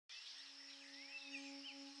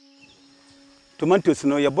tomatoes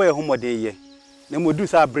no your boy home day ye. Na mo do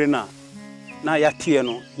sa brena na ya tie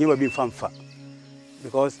no ye ba bi famfa.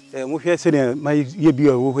 Because mo hwe se ne my ye bi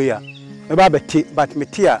o ho ya. Me ba beti but me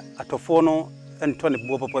tia atofo no ento ne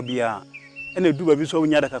bo papa bia. Ene du ba bi so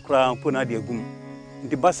nya da kakra po na de agum.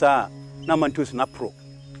 Ndi basa na mantos na pro.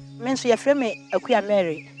 Men so ye frɛ me Akua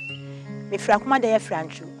Mary. Me fra Akumadan ye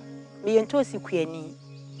franchu. Me ye ntosi kuani.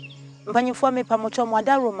 Mpanyifo me pamocho mo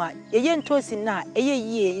adaroma ye ntosi na eye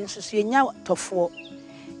yie nsusu ye nya tofo.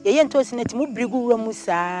 Ye ntosi na timu brigu wura mu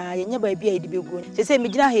saa ye nya ba bia ye de begu. Se me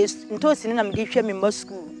gina he ntosi na me de hwɛ me ma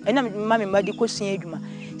school. Ena me ma me ma de kosua adwuma.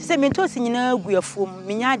 Se me ntosi nyina aguafom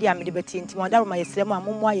me nya de a me de beti nti mo adaroma ye srɛ mo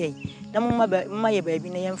amommo aye. Na mo ma ye ba bi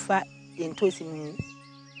na ye mfa ye ntosi ni.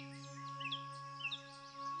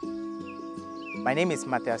 My name is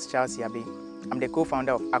Mathias I'm the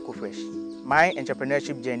co-founder of AkoFresh. My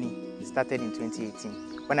entrepreneurship journey started in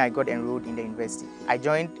 2018 when I got enrolled in the university. I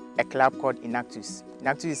joined a club called Innovators.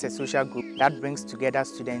 Innovators is a social group that brings together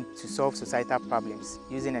students to solve societal problems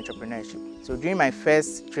using entrepreneurship. So during my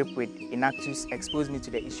first trip with Innovators exposed me to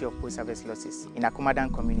the issue of post-harvest losses in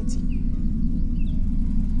Akumadan community.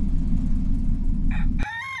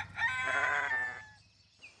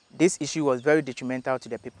 This issue was very detrimental to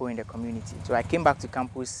the people in the community. So I came back to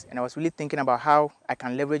campus and I was really thinking about how I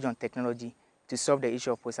can leverage on technology to solve the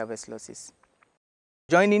issue of post-harvest losses.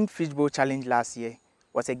 Joining Fishbowl Challenge last year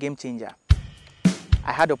was a game changer.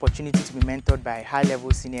 I had the opportunity to be mentored by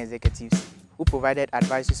high-level senior executives who provided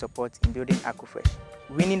advisory support in building AkoFresh.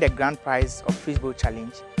 Winning the grand prize of Fishbowl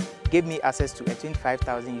Challenge gave me access to a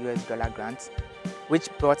 $25,000 grant, which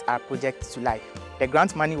brought our project to life. The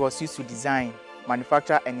grant money was used to design,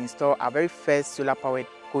 manufacture and install our very first solar-powered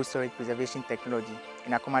cold storage preservation technology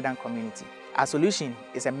in Akumadan community. Our solution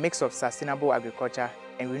is a mix of sustainable agriculture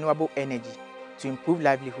and renewable energy to improve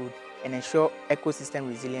livelihood and ensure ecosystem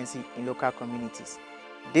resiliency in local communities.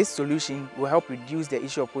 This solution will help reduce the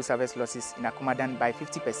issue of post-harvest losses in Akumadan by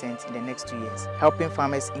 50% in the next 2 years, helping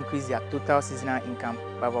farmers increase their total seasonal income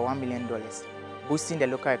by over $1 million, boosting the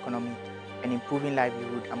local economy and improving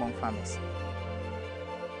livelihood among farmers.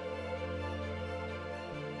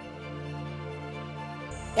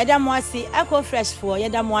 Yada mwasi AkoFresh for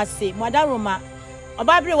yada mwasi mwadaroma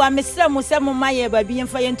obabre wa mesra mu se mu maye baabi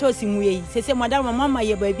yemfa yentosi nwie sese mwadaroma mama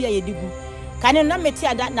ye baabi ayedigu kane na meti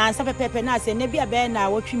ada na ansa pepepe na ase ne bia be na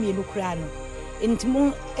wotwemi elu kura no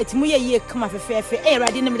etimu ye ye kama fefefe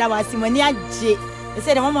erade ne meda wasi mani agye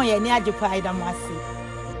sese de mama ye ni agye pa yada mwasi.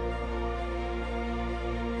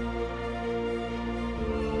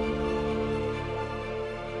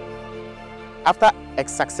 After a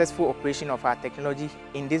successful operation of our technology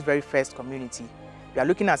in this very first community, we are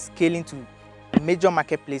looking at scaling to major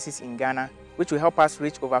marketplaces in Ghana, which will help us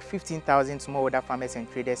reach over 15,000 smallholder farmers and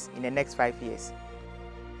traders in the next 5 years.